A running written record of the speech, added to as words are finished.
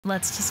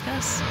Let's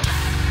discuss.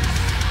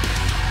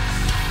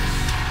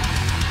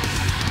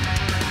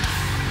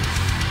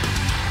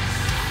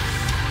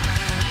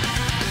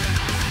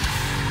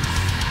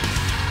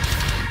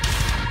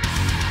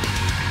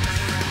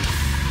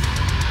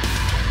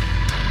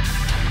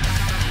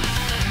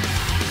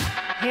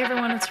 Hey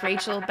everyone, it's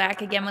Rachel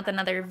back again with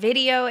another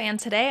video, and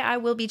today I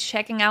will be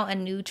checking out a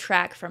new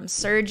track from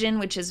Surgeon,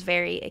 which is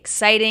very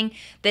exciting.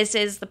 This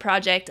is the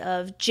project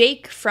of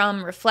Jake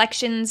from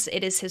Reflections.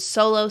 It is his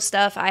solo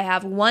stuff. I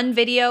have one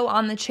video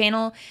on the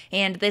channel,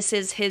 and this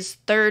is his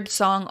third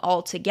song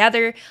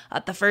altogether.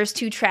 The first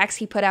two tracks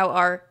he put out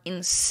are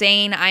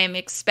insane. I am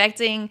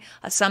expecting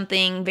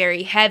something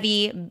very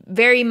heavy,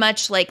 very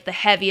much like the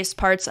heaviest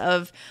parts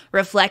of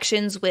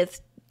Reflections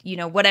with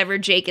whatever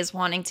Jake is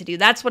wanting to do.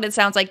 That's what it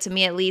sounds like to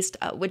me, at least,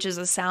 which is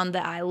a sound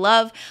that I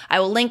love. I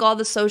will link all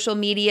the social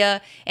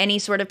media, any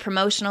sort of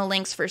promotional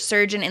links for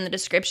Surgeon in the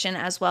description,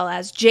 as well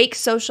as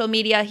Jake's social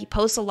media. He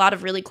posts a lot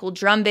of really cool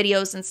drum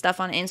videos and stuff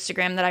on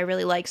Instagram that I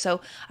really like,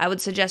 so I would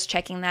suggest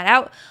checking that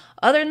out.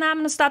 Other than that, I'm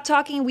going to stop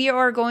talking. We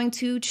are going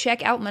to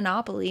check out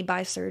Monopoly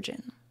by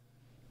Surgeon.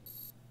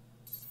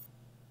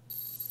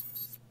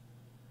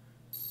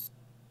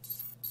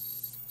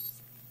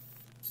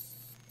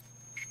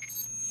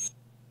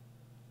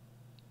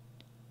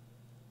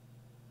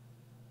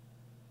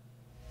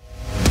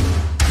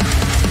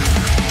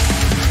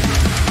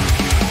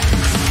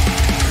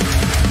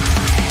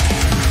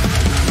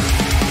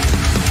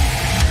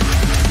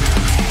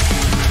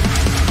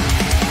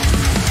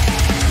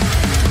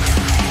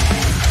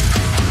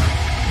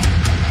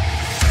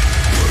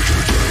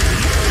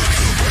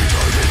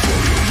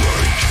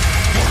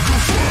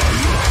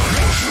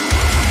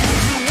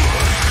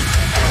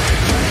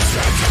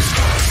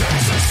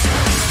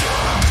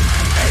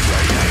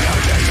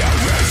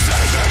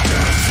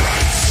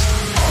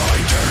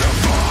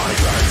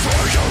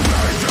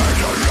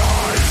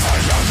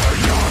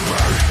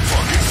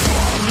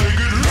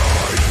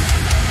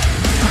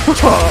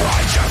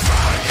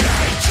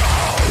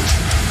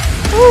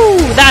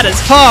 Ooh, that is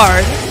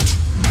hard.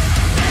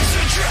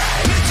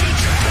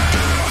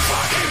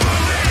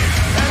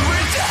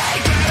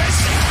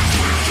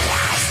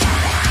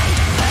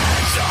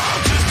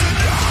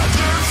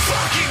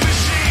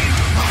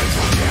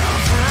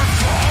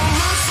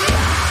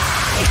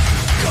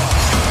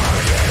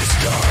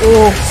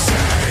 Oh.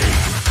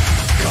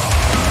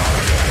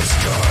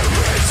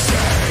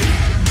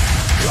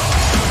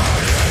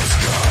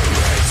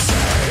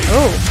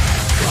 Oh,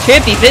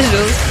 trippy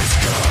visuals.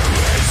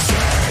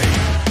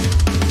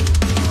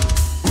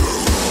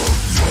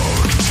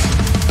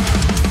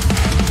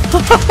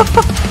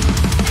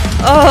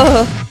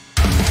 Oh.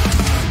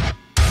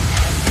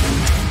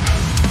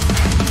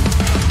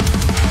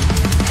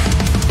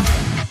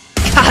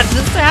 God,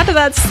 the sound of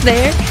that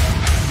snare.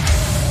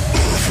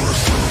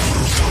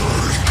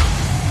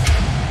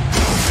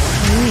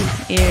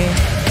 Ooh, eerie.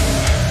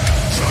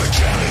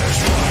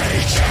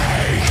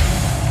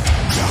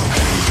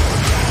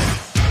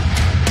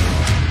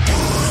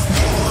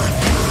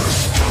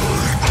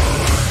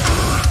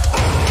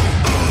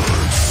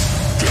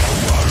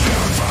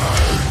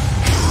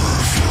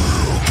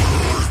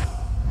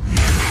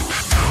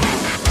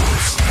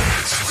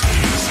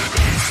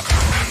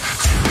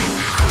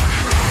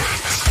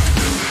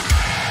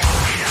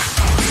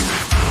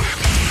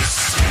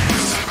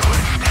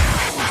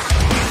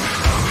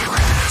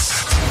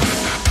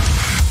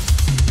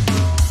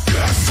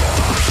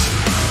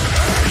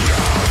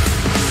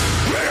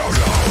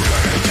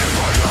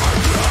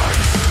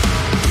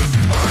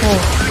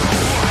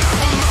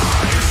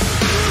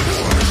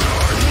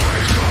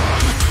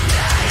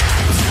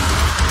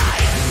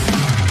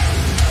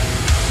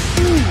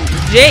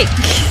 Jake.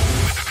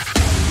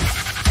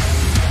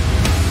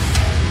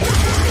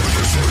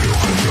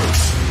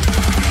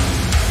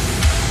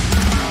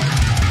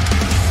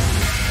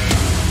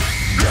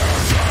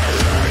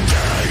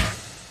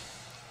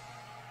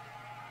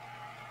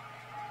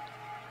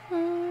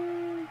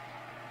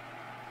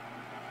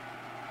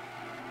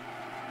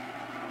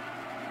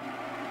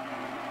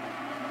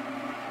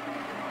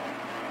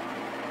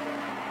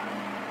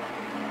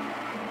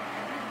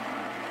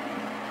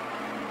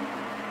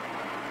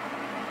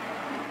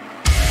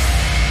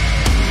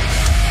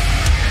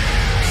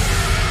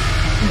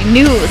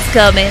 Knew it was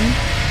coming.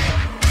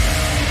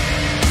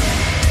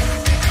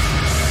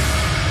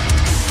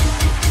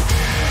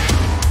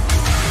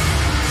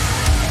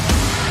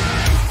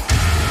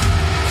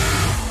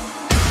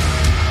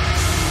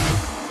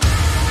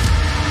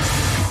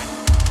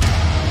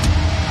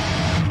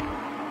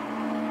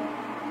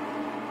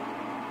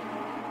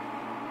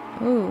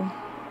 Ooh.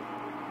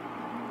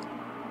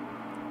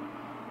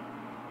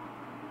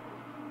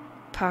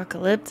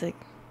 Apocalyptic.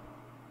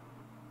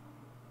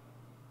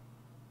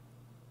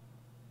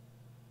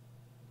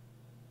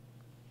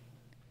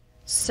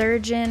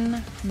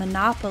 Surgeon,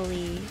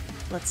 Monopoly,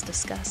 let's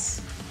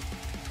discuss.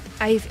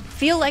 I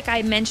feel like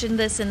I mentioned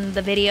this in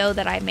the video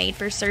that I made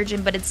for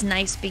Surgeon, but it's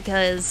nice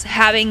because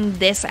having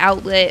this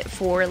outlet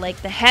for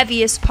like the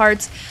heaviest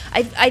parts,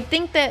 I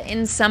think that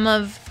in some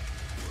of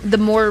the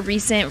more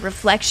recent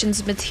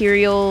Reflections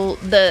material,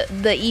 the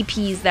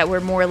EPs that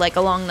were more like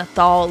along the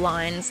Thal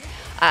lines,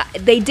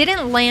 they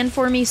didn't land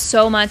for me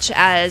so much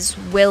as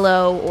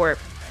Willow or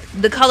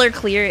The Color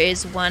Clear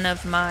is one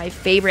of my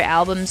favorite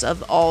albums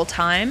of all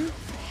time.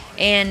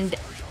 And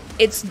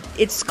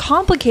it's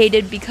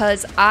complicated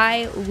because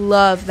I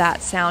love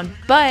that sound,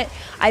 but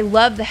I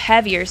love the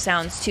heavier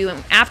sounds too.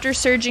 And after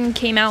Surgeon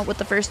came out with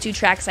the first 2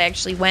 tracks, I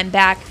actually went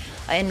back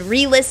and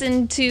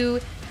re-listened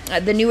to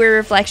the newer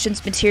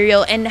Reflections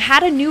material and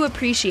had a new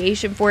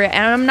appreciation for it.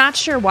 And I'm not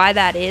sure why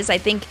that is. I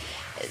think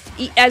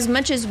as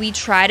much as we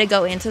try to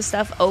go into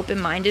stuff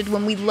open-minded,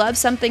 when we love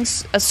something,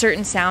 a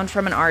certain sound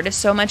from an artist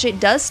so much, it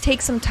does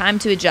take some time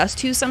to adjust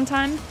to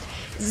sometimes.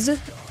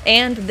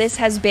 And this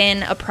has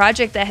been a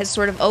project that has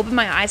sort of opened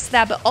my eyes to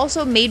that, but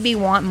also made me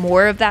want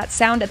more of that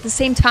sound at the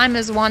same time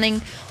as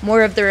wanting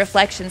more of the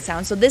Reflection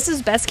sound. So this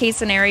is best case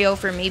scenario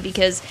for me,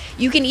 because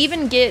you can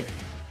even get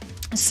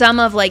some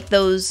of like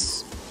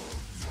those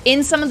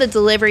in some of the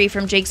delivery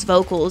from Jake's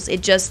vocals.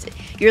 It just,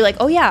 you're like,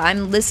 oh yeah,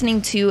 I'm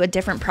listening to a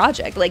different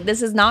project. Like,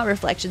 this is not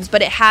Reflections,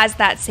 but it has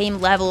that same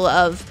level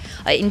of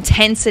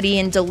intensity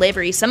and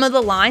delivery. Some of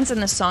the lines in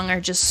the song are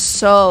just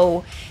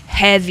so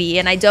heavy,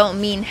 and I don't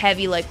mean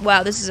heavy like,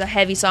 wow, this is a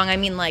heavy song. I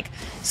mean like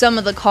some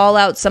of the call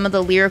outs, some of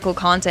the lyrical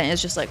content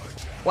is just like,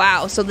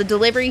 wow. So the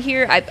delivery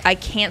here, I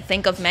can't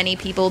think of many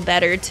people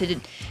better to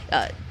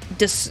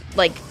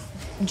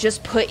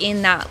just put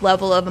in that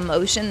level of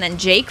emotion than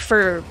Jake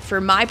for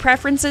my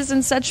preferences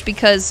and such,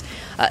 because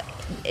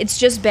it's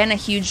just been a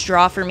huge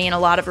draw for me in a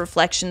lot of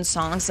Reflection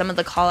songs. Some of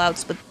the call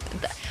outs, but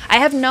I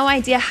have no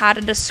idea how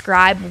to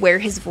describe where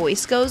his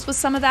voice goes with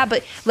some of that,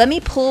 but let me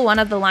pull one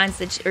of the lines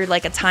that, or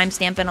like a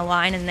timestamp in a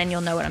line, and then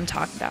you'll know what I'm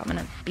talking about. I'm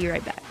gonna be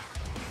right back.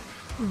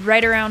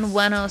 Right around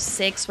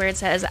 106, where it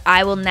says,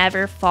 I will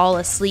never fall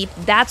asleep.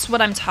 That's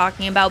what I'm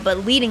talking about.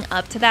 But leading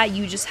up to that,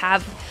 you just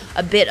have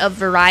a bit of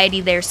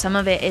variety there. Some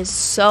of it is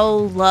so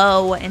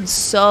low and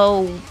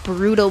so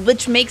brutal,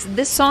 which makes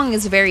this song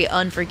is very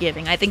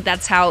unforgiving. I think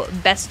that's how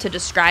best to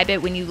describe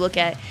it when you look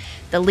at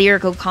the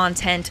lyrical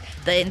content,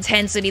 the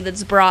intensity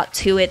that's brought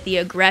to it, the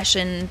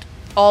aggression,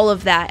 all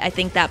of that. I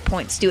think that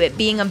points to it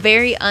being a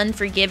very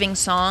unforgiving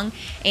song,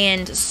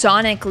 and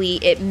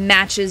sonically it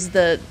matches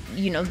the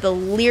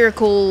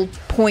lyrical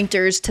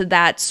pointers to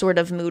that sort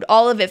of mood.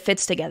 All of it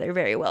fits together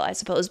very well, I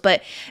suppose.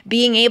 But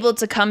being able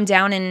to come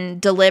down and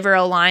deliver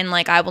a line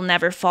like I will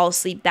never fall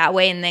asleep that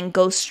way, and then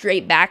go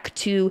straight back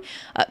to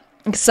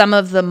some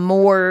of the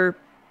more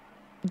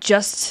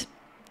just,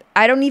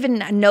 I don't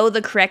even know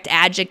the correct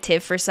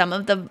adjective for some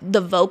of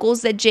the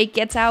vocals that Jake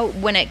gets out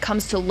when it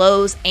comes to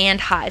lows and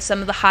highs. Some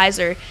of the highs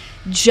are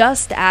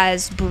just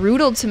as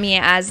brutal to me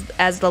as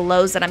the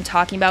lows that I'm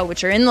talking about,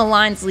 which are in the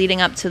lines leading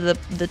up to the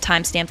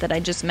timestamp that I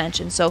just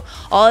mentioned. So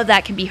all of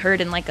that can be heard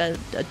in like a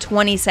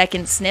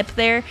 20-second snip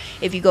there.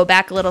 If you go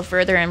back a little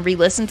further and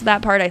re-listen to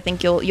that part, I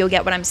think you'll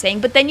get what I'm saying.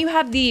 But then you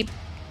have the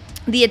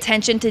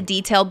attention to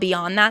detail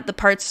beyond that, the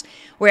parts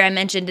where I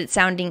mentioned it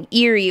sounding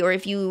eerie, or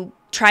if you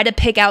try to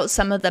pick out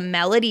some of the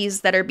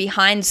melodies that are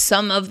behind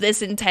some of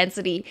this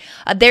intensity,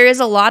 there is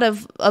a lot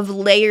of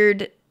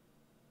layered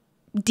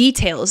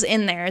details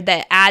in there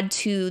that add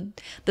to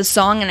the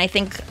song. And I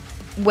think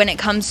when it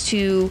comes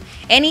to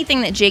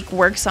anything that Jake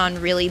works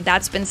on, really,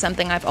 that's been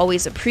something I've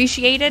always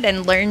appreciated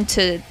and learned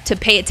to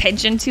pay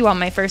attention to on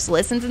my first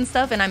listens and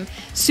stuff. And I'm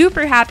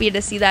super happy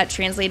to see that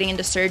translating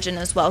into Surgeon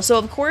as well. So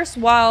of course,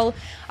 while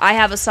I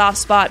have a soft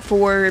spot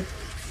for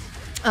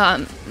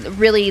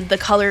really the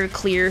Color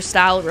Clear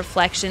style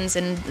Reflections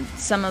and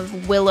some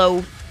of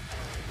Willow,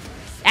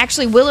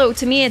 actually Willow,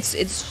 to me,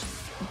 it's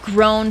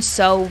grown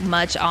so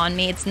much on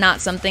me. It's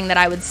not something that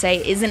I would say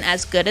isn't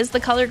as good as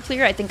the Color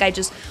Clear. I think I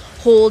just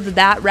hold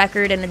that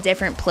record in a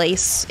different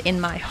place in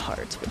my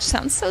heart, which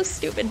sounds so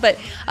stupid, but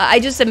I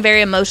just am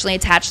very emotionally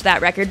attached to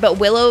that record. But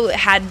Willow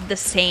had the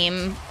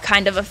same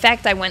kind of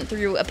effect. I went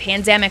through a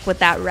pandemic with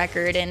that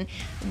record, and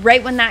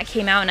right when that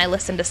came out and I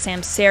listened to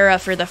Samsara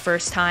for the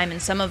first time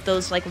and some of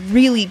those like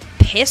really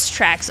piss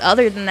tracks,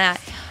 other than that,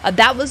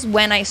 that was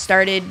when I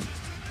started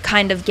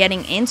kind of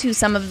getting into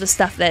some of the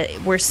stuff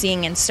that we're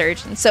seeing in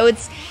Surgeon. So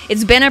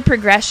it's been a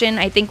progression.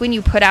 I think when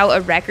you put out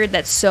a record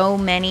that so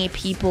many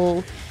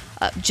people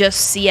just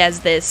see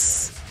as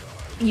this,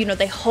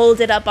 they hold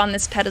it up on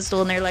this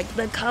pedestal and they're like,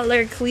 the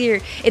Color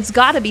Clear, it's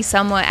got to be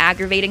somewhat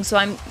aggravating.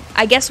 So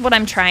I guess what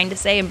I'm trying to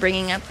say and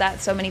bringing up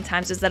that so many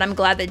times is that I'm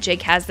glad that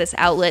Jake has this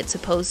outlet to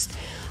post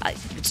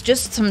it's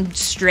just some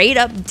straight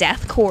up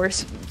deathcore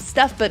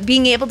stuff, but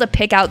being able to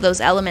pick out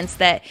those elements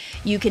that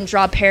you can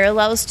draw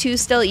parallels to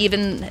still,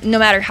 even no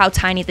matter how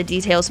tiny the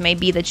details may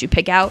be that you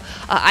pick out,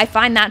 I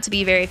find that to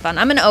be very fun.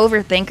 I'm an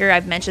overthinker.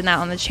 I've mentioned that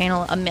on the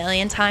channel a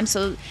million times,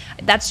 so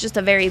that's just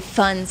a very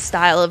fun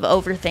style of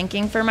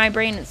overthinking for my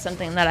brain. It's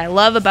something that I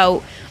love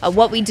about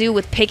what we do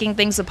with picking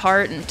things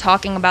apart and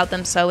talking about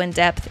them so in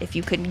depth, if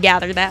you could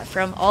gather that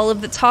from all of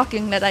the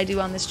talking that I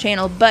do on this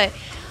channel. But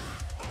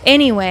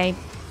anyway,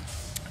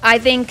 I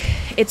think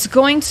it's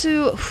going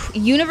to,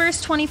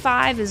 Universe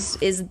 25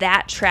 is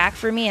that track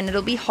for me, and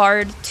it'll be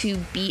hard to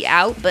beat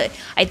out, but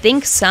I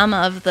think some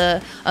of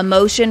the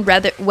emotion,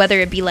 whether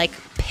it be like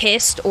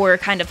pissed or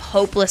kind of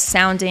hopeless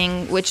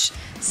sounding, which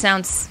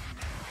sounds,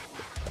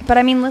 but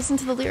I mean, listen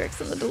to the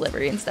lyrics and the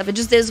delivery and stuff. It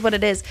just is what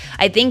it is.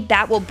 I think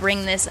that will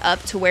bring this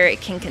up to where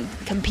it can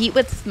compete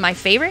with my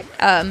favorite.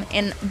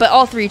 But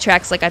all three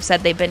tracks, like I've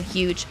said, they've been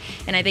huge.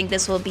 And I think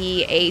this will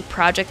be a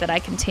project that I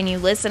continue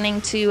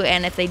listening to.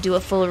 And if they do a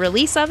full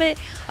release of it,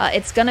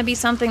 it's going to be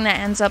something that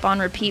ends up on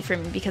repeat for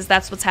me, because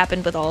that's what's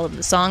happened with all of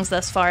the songs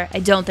thus far. I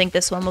don't think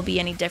this one will be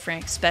any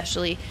different,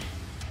 especially...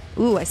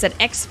 Ooh, I said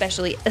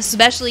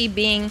especially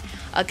being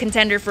a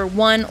contender for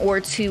 1 or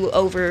 2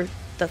 over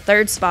the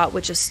third spot,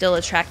 which is still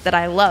a track that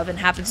I love and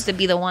happens to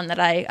be the one that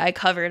I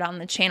covered on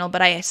the channel,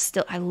 but I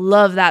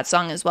love that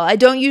song as well. I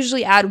don't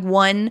usually add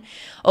one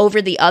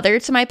over the other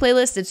to my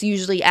playlist. It's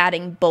usually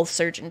adding both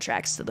Surgeon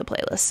tracks to the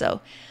playlist. So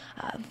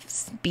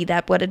be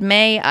that what it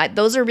may,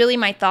 those are really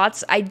my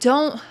thoughts.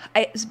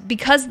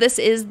 Because this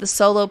is the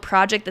solo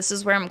project, this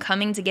is where I'm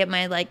coming to get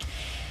my like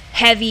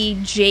heavy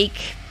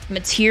Jake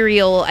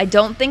material. I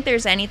don't think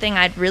there's anything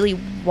I'd really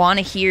want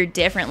to hear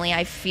differently.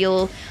 I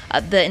feel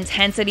the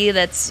intensity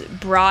that's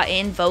brought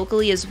in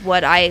vocally is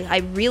what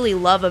I really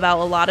love about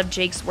a lot of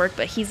Jake's work,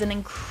 but he's an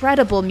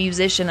incredible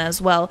musician as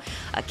well.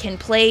 Can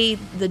play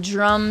the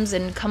drums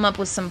and come up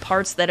with some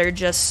parts that are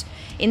just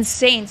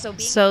insane.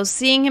 So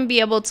seeing him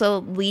be able to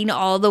lean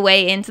all the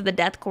way into the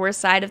deathcore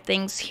side of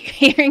things,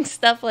 hearing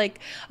stuff like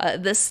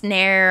the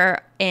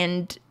snare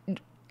and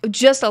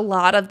just a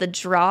lot of the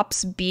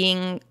drops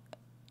being,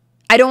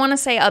 I don't want to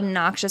say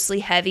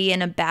obnoxiously heavy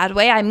in a bad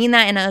way. I mean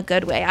that in a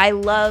good way. I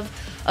love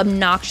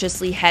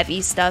obnoxiously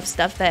heavy stuff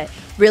that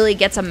really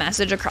gets a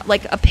message across,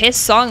 like a piss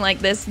song like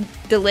this,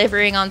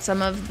 delivering on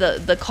some of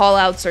the call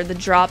outs or the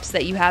drops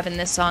that you have in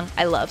this song.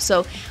 I love.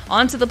 So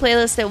onto the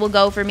playlist it will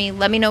go for me.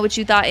 Let me know what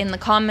you thought in the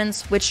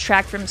comments, which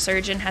track from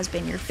Surgeon has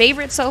been your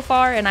favorite so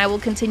far, and I will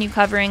continue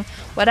covering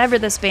whatever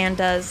this band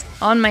does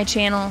on my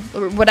channel,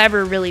 or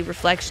whatever really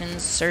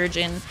Reflections,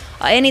 Surgeon,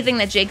 anything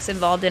that Jake's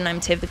involved in, I'm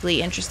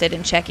typically interested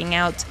in checking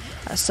out.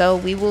 So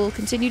we will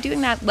continue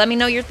doing that. Let me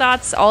know your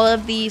thoughts. All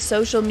of the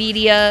social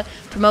media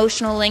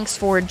promotional links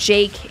for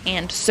Jake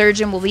and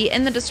Surgeon will be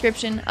in the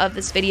description of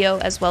this video,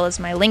 as well as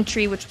my link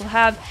tree, which will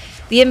have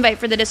the invite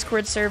for the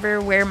Discord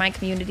server where my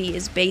community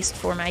is based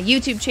for my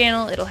YouTube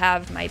channel. It'll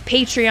have my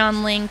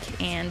Patreon link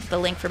and the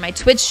link for my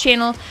Twitch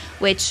channel,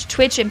 which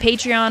Twitch and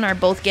Patreon are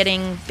both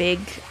getting big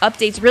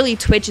updates. Really,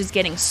 Twitch is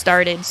getting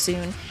started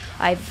soon.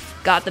 I've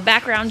got the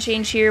background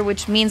change here,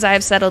 which means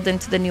I've settled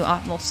into the new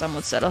office. Well,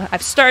 somewhat settled.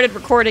 I've started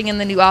recording in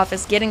the new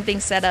office, getting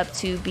things set up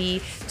to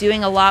be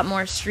doing a lot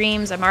more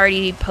streams. I'm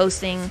already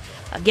posting,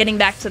 getting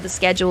back to the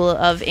schedule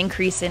of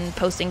increase in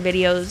posting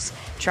videos,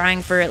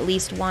 trying for at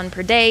least 1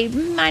 per day,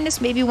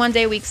 minus maybe 1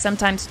 day a week,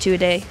 sometimes 2 a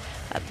day.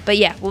 But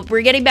yeah,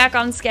 we're getting back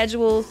on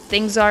schedule.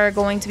 Things are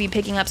going to be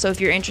picking up. So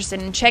if you're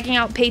interested in checking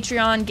out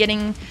Patreon,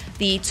 getting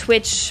the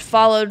Twitch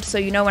followed so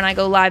you know when I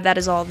go live, that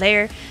is all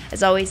there.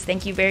 As always,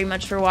 thank you very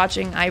much for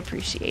watching. I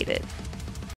appreciate it.